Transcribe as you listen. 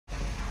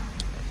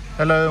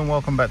Hello and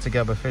welcome back to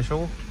Gab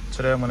Official.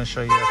 Today I'm going to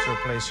show you how to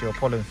replace your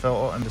pollen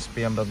filter on this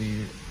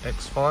BMW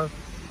X5.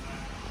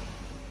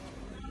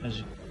 As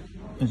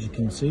you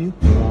can see,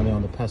 we're running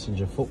on the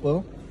passenger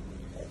footwell.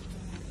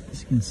 As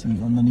you can see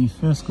underneath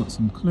first got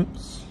some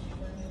clips.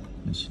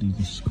 Literally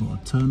just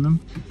got to turn them.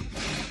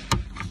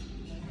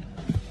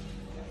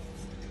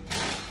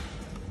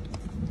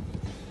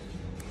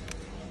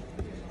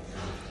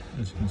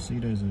 As you can see,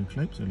 those are the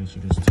clips, so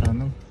literally just turn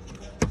them.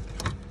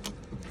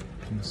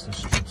 Place the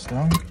strips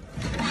down.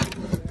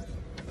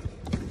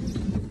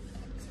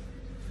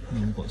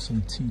 And we've got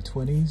some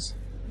T20s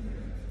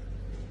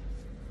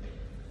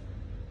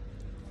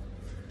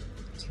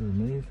to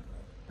remove.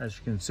 As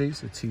you can see,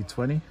 it's a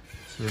T20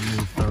 to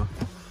remove the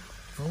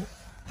bolt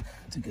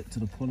to get to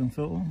the pollen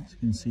filter. As you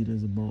can see,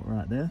 there's a bolt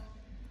right there.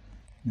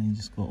 And then you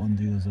just got to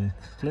undo those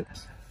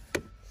clips.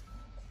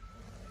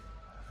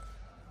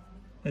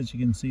 As you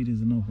can see,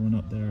 there's another one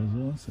up there as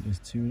well, so there's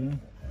two there.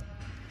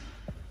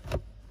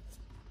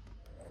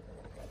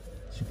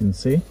 As you can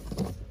see, it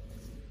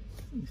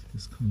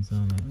just comes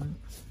down like that.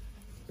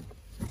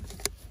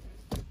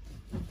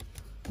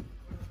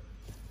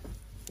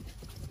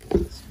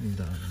 Let's move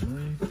that out of the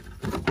way.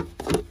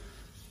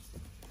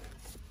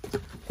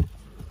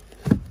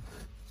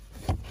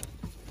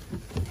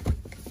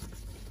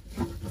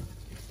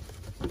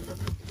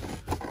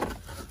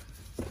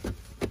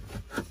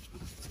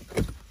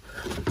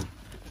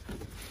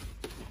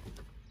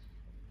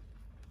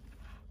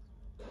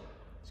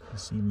 As you can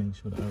see, make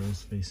sure the arrow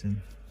is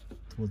facing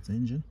towards the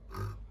engine.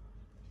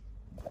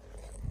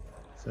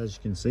 So as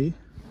you can see,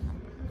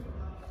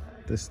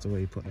 this is the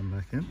way you put them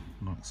back in,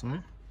 like so.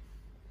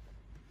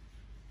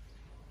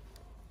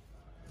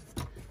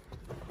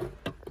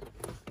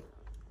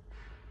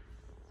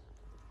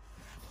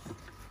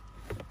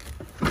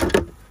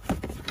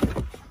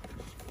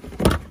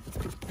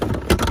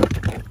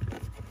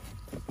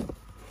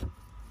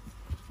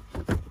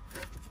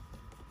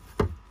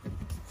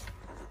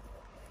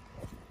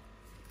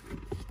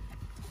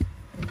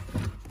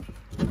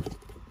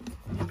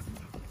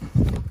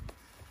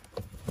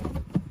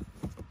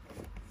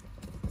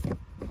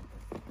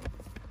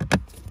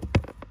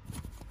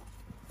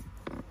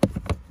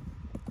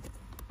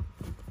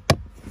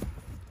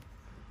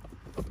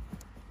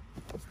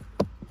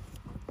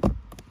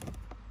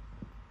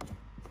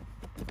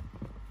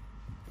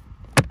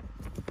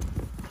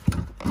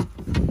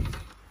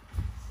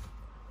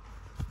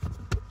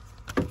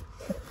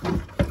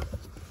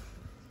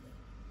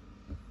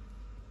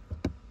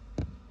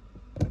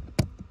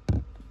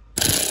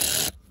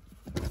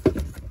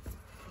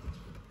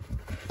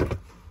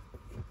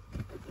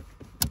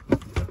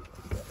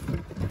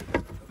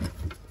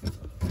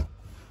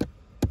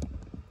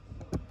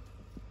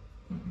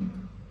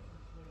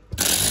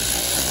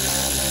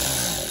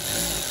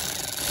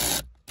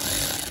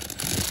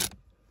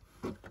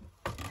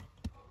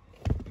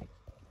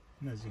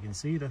 And as you can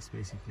see, that's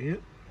basically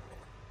it.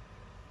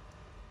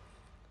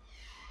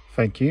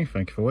 Thank you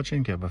for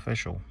watching Gab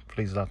Official.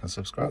 Please like and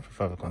subscribe for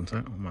further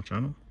content on my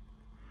channel.